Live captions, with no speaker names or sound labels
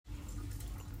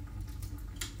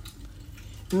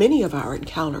Many of our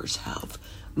encounters have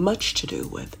much to do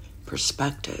with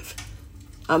perspective.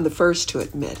 I'm the first to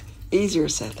admit, easier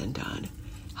said than done.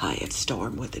 Hyatt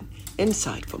Storm with an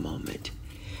insightful moment.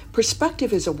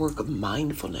 Perspective is a work of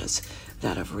mindfulness,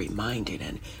 that of reminding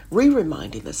and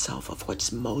re-reminding the self of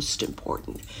what's most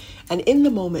important, and in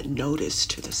the moment notice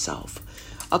to the self.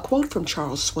 A quote from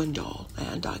Charles Swindoll,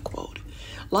 and I quote,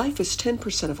 "Life is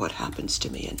 10% of what happens to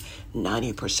me and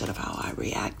 90% of how I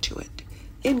react to it."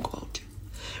 End quote.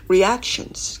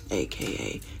 Reactions,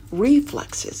 aka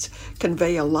reflexes,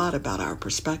 convey a lot about our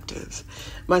perspectives.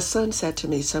 My son said to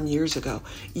me some years ago,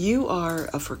 "You are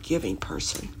a forgiving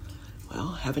person."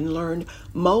 Well, having learned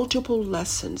multiple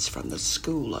lessons from the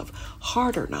school of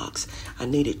harder knocks, I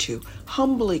needed to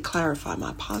humbly clarify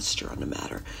my posture on the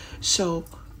matter. So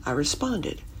I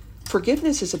responded,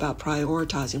 "Forgiveness is about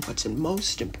prioritizing what's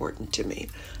most important to me: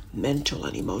 mental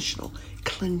and emotional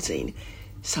cleansing,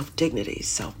 self-dignity,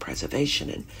 self-preservation,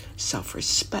 and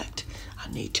self-respect.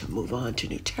 I need to move on to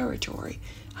new territory.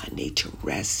 I need to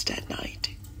rest at night."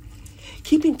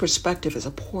 Keeping perspective is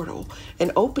a portal,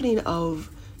 an opening of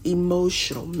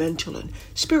emotional, mental, and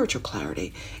spiritual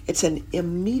clarity. It's an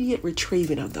immediate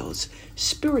retrieving of those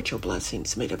spiritual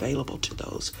blessings made available to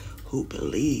those who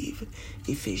believe.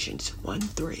 Ephesians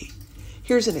 1:3.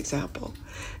 Here's an example.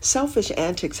 Selfish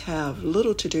antics have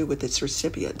little to do with its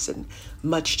recipients and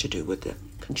much to do with the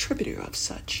contributor of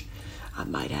such. I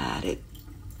might add,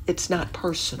 it's not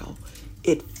personal.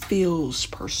 It feels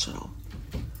personal.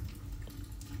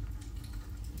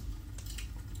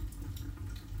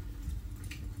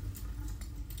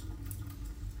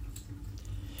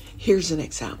 Here's an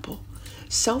example.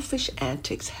 Selfish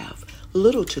antics have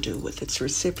little to do with its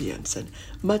recipients and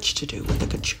much to do with the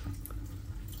contributor.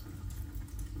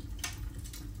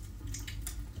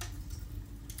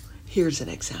 Here's an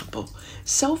example.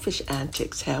 Selfish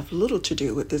antics have little to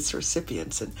do with its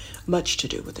recipients and much to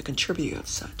do with the contributor of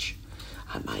such.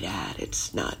 I might add,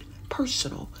 it's not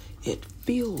personal. It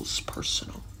feels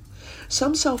personal.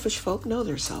 Some selfish folk know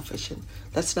they're selfish, and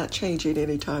that's not changing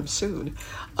anytime soon.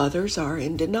 Others are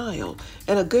in denial,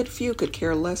 and a good few could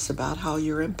care less about how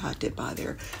you're impacted by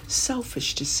their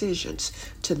selfish decisions.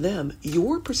 To them,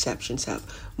 your perceptions have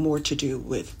more to do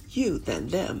with you than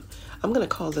them. I'm going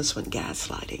to call this one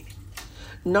gaslighting.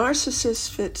 Narcissist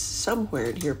fits somewhere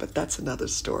in here, but that's another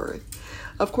story.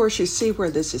 Of course, you see where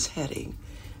this is heading.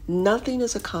 Nothing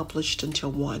is accomplished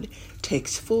until one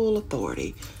takes full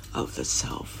authority of the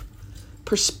self.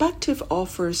 Perspective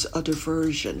offers a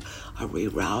diversion, a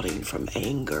rerouting from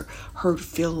anger, hurt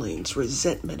feelings,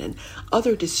 resentment, and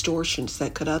other distortions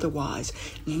that could otherwise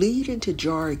lead into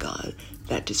jargon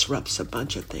that disrupts a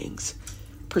bunch of things.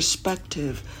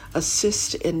 Perspective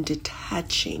assists in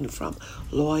detaching from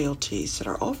loyalties that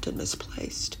are often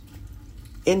misplaced.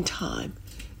 In time,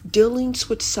 dealings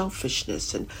with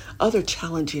selfishness and other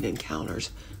challenging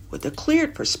encounters with a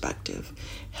cleared perspective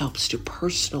helps to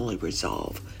personally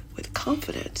resolve with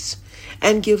confidence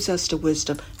and gives us the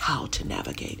wisdom how to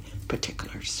navigate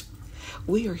particulars.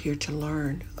 We are here to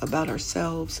learn about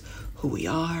ourselves, who we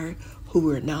are, who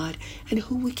we're not, and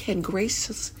who we can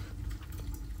grace.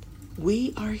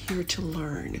 We are here to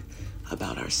learn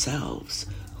about ourselves,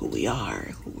 who we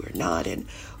are, who we're not, and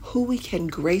who we can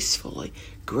graciously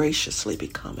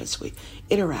become as we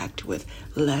interact with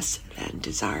less than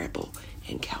desirable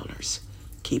encounters.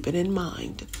 Keep it in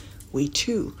mind, we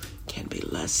too can be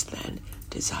less than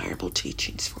desirable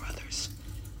teachings for others.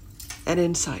 An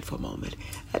insightful moment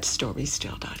at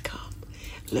StormyStill.com.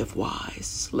 Live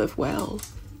wise, live well,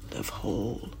 live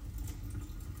whole.